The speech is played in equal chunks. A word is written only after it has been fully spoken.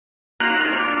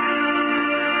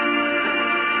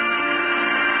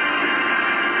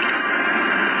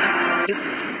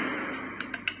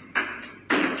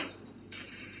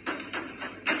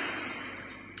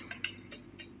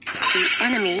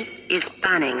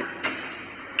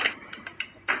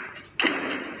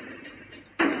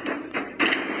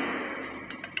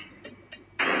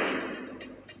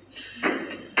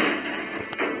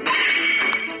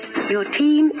Your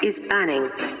team is banning.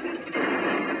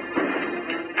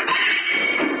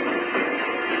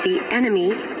 The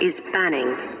enemy is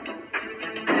banning.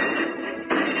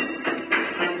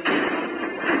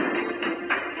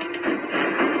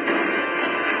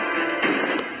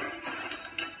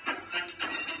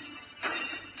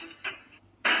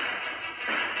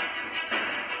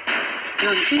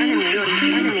 Your team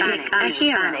is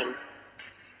banning.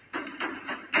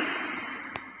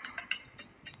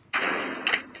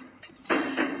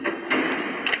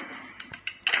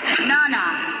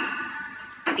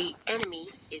 The enemy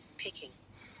is picking.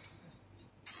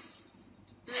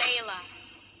 Layla.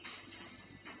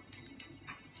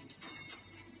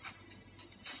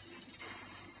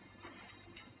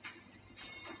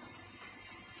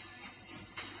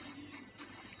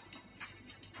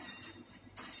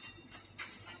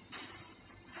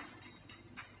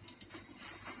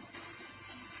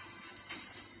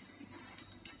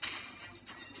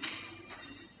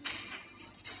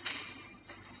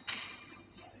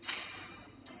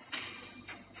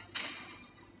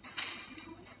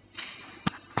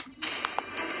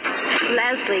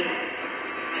 Leslie,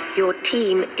 your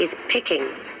team is picking.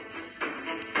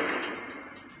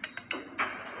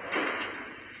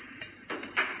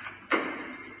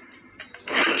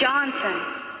 Johnson.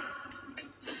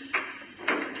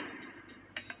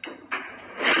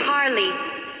 Harley.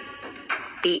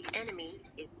 The enemy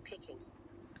is picking.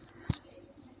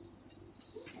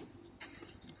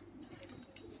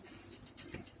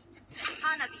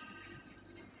 Hanabi.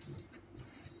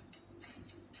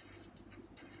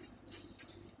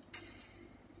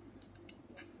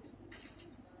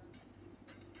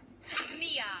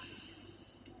 Mia.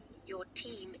 Your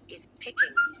team is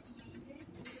picking.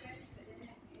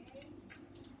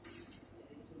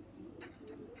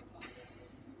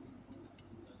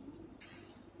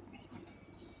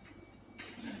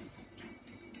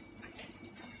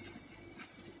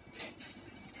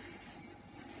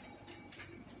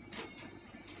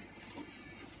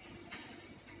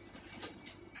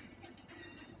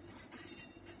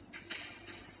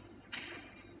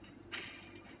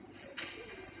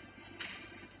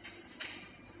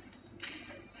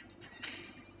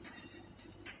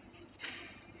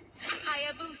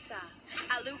 Hayabusa.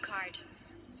 Alucard.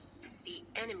 The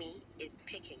enemy is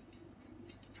picking.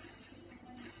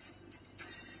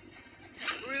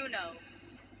 Bruno.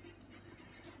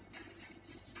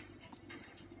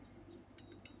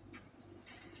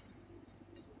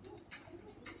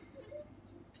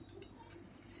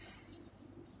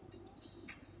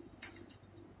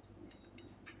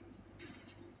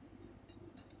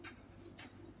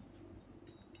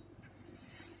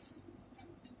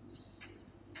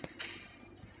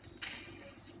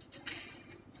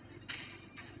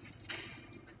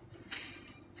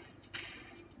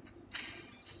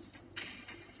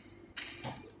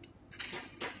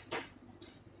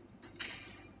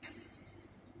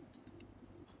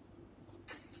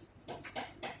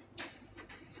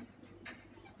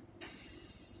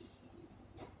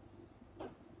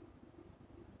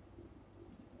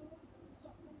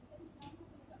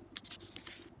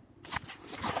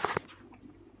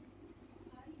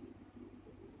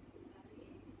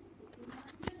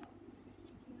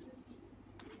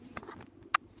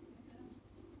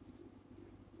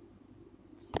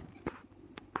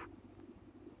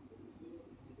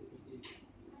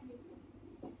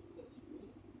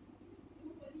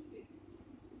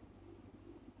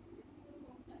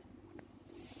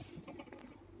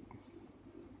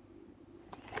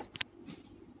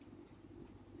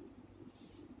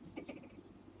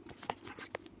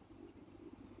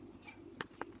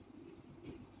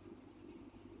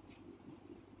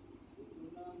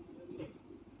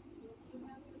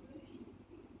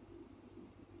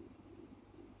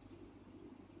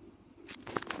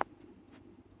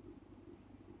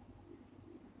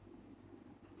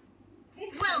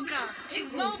 Welcome to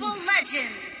Mobile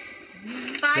Legends!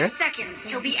 5 seconds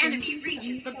till the enemy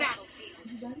reaches the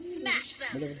battlefield. Smash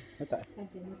them!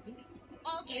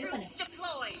 All troops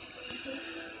deployed!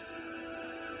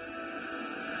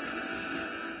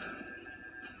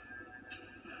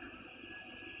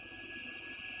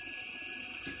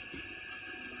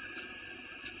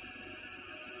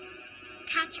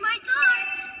 Catch my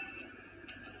dart!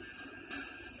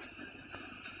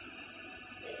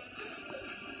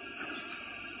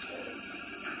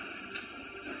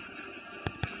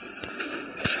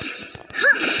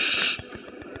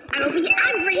 I will be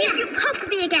angry if you poke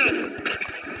me again!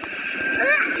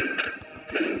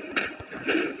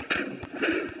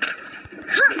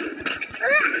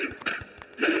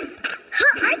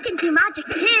 I can do magic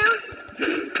too!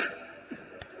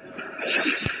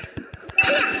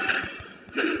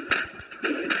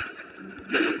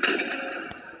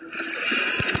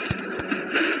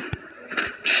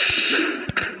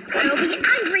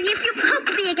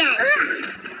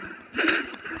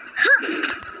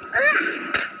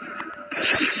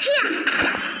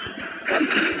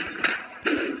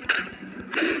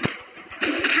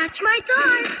 Catch my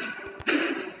dart!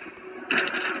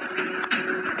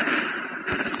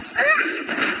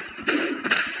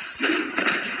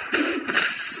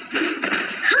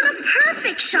 What a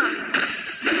perfect shot!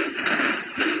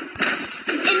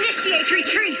 Initiate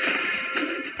retreat.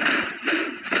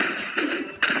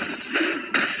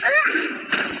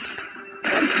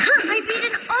 I've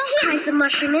eaten all kinds of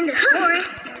mushroom in this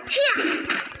forest. Here!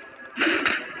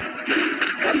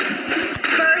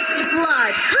 First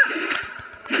blood.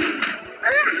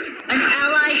 An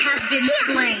ally has been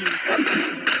slain.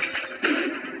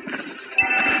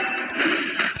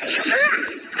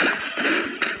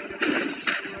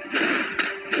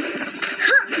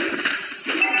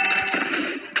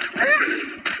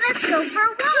 Let's go for a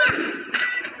walk!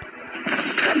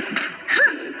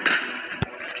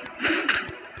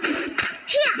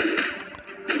 Here!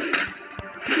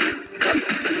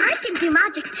 I can do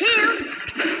magic too!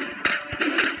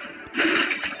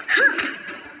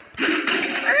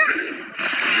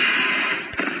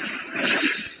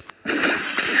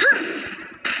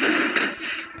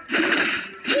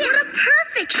 What a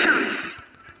perfect shot!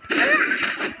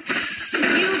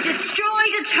 You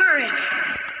destroyed a turret.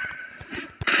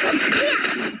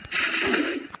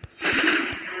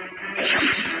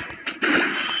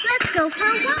 Let's go for a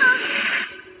walk!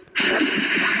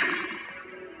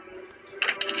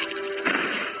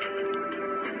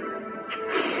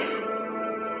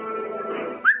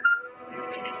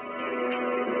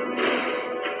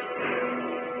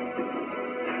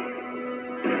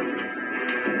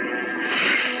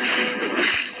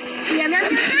 Yum, yum,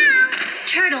 yum, yum.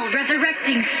 Turtle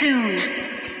resurrecting soon.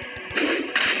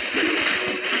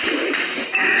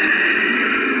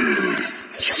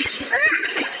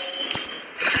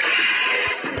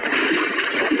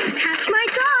 Catch my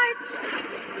dart!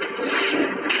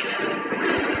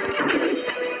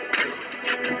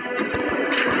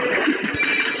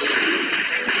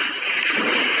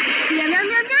 Yum, yum,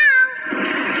 yum, yum!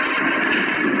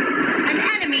 An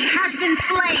enemy has been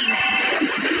slain.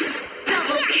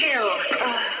 Double kill.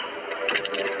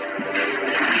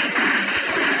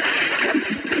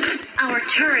 Our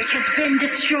turret has been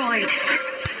destroyed.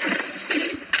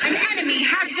 An enemy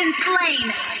has been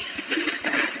slain.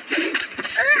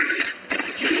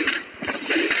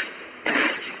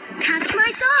 Catch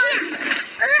my dart!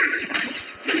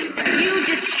 You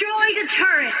destroyed a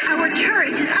turret. Our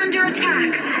turret is under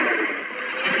attack.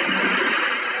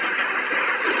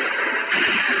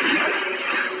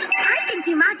 I can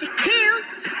do magic too!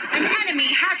 An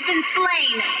enemy has been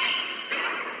slain.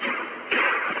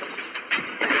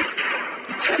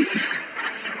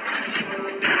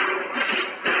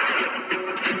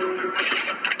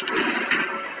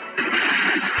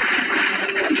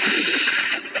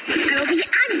 I will be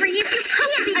angry if you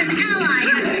poke me! An ally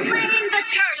has slain the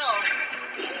turtle.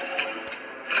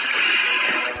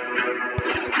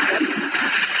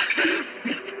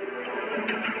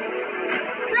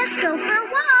 Let's go for a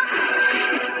walk!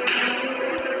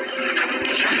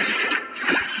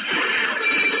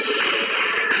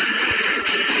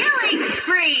 Killing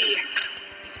spree.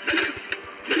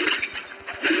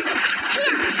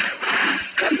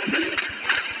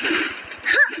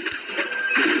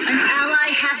 An ally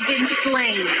has been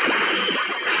slain.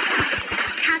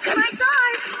 Catch my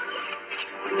dart!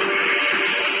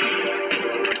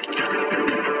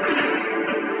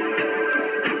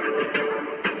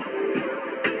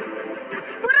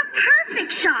 What a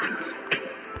perfect shot!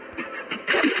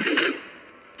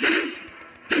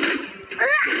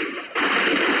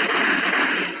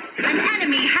 An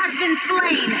enemy has been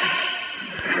slain.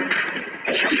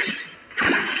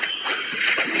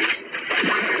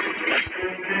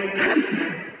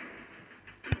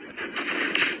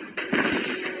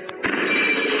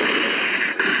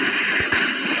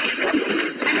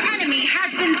 An enemy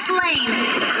has been slain.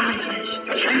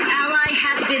 An ally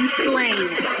has been slain.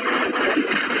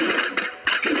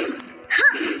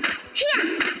 Here!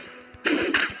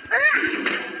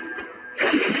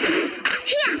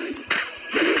 Here!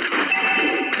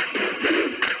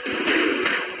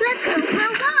 Let's go for a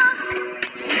walk!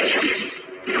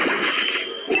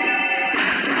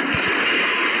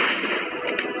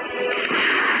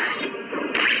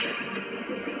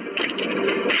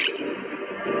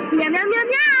 Yum, yum, yum,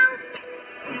 yum!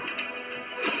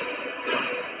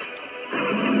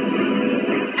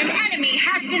 An enemy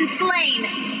has been slain.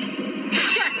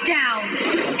 Shut down.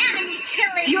 Enemy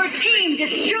killing. Your team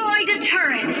destroyed a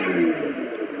turret.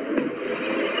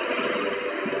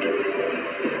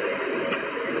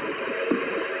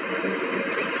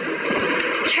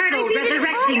 Turtle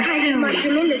resurrecting All kinds of soon.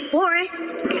 mushroom in this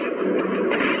forest.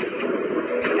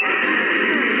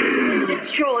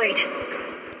 Destroyed.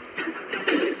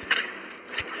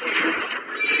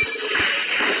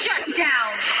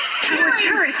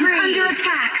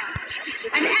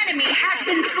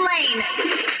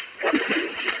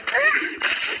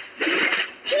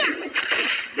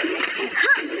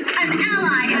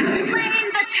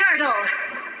 Turtle.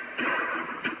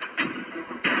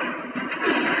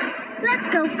 Let's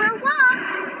go for a walk.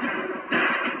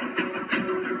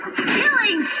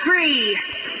 Killing spree.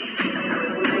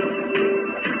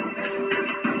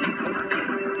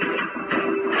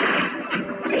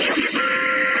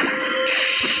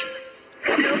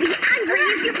 I'll be angry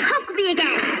if you poke me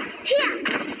again. Here.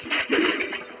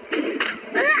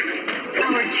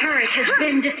 Our turret has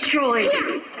been destroyed.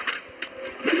 Here.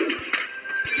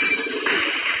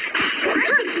 I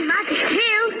can do magic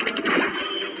too.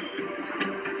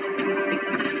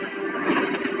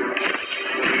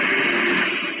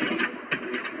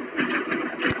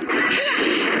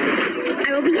 I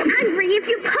will be angry if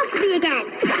you poke me again.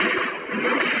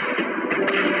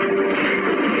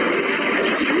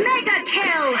 Mega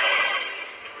kill.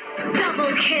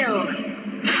 Double kill.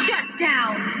 Shut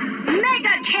down.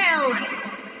 Mega kill.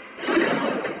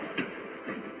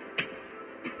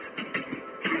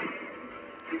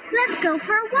 Let's go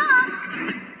for a walk.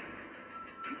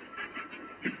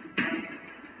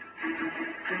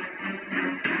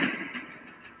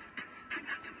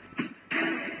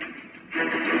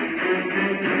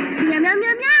 Meow, meow,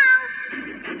 meow, meow.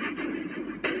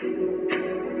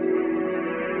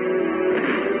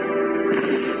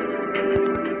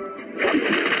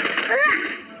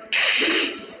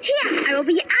 Here, I will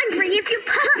be angry if you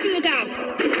poke me again.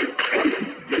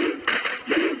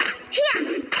 Here.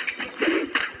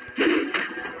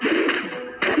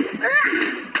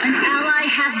 An ally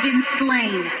has been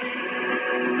slain.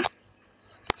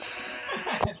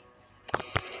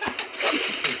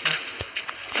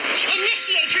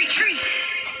 Initiate retreat.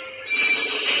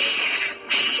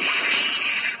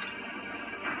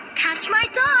 Catch my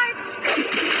dart.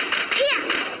 Here.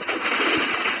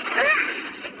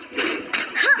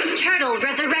 Turtle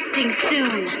resurrecting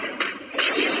soon.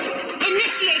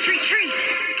 Initiate retreat.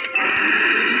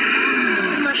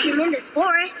 Mushroom in this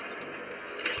forest.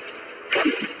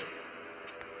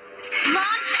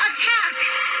 Launch attack.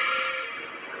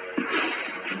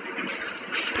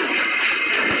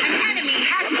 An enemy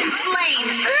has been slain.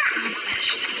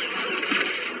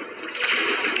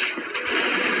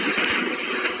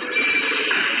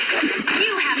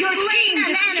 You have slain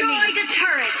an enemy. Destroyed a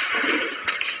turret.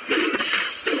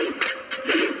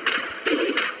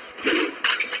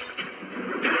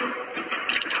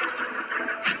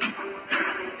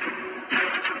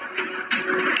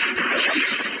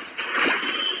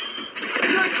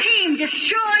 Your team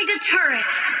destroyed a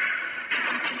turret.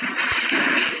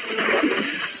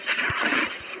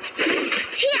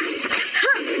 Here.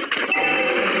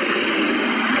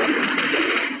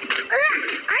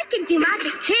 I can do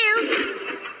magic too.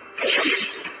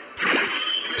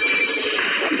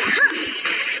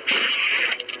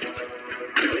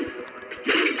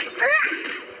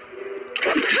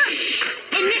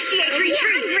 Initiate Be retreat.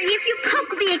 angry if you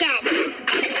poke me again.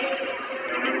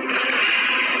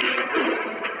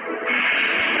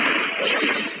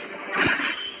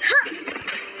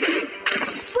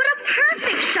 What a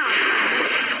perfect shot!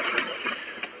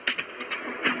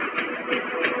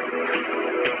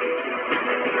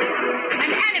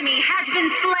 An enemy has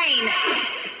been slain.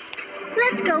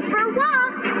 Let's go for a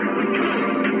walk.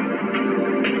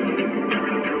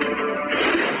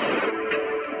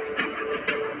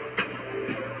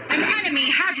 An enemy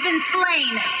has been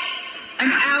slain.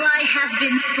 An ally has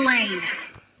been slain.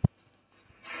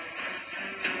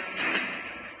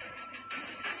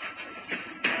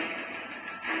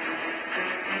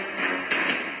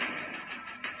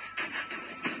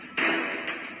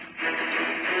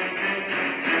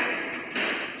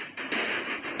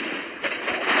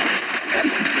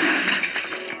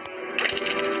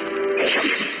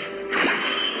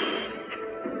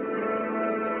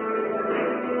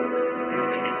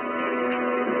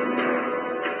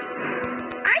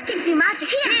 I can do magic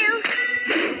too.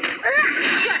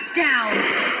 Shut down.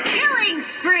 Killing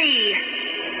spree.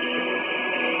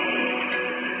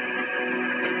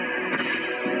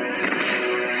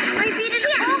 I defeated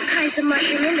all kinds of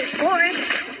mushroom in this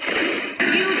forest.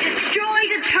 You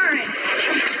destroyed a turret.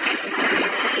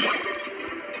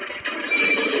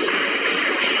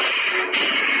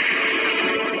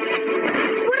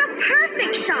 What a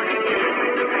perfect shot!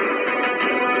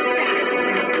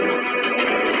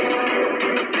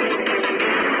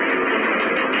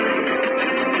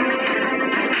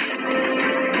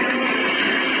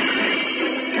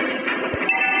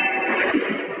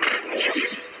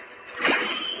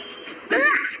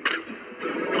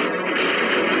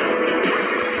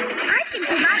 I can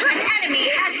do magic. An enemy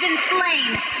has been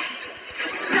slain.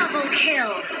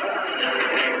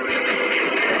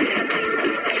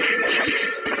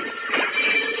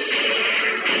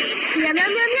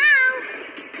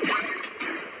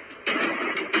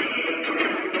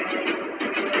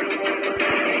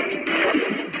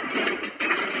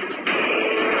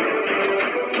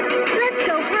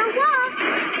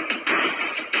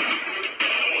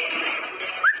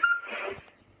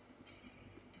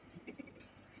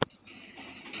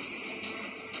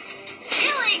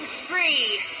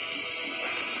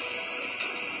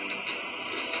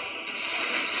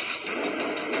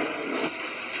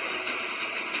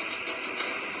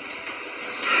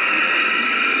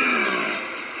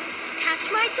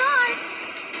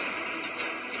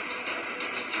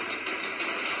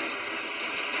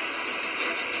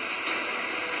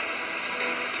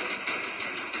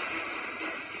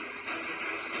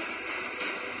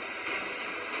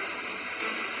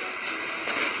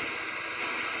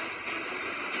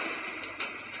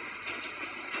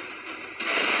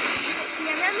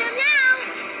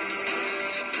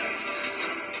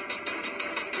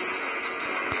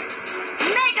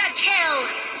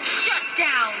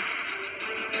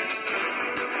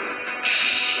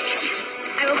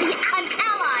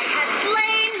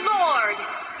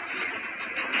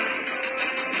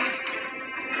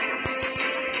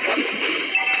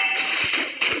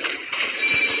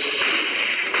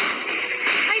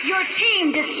 Your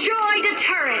team destroyed a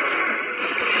turret.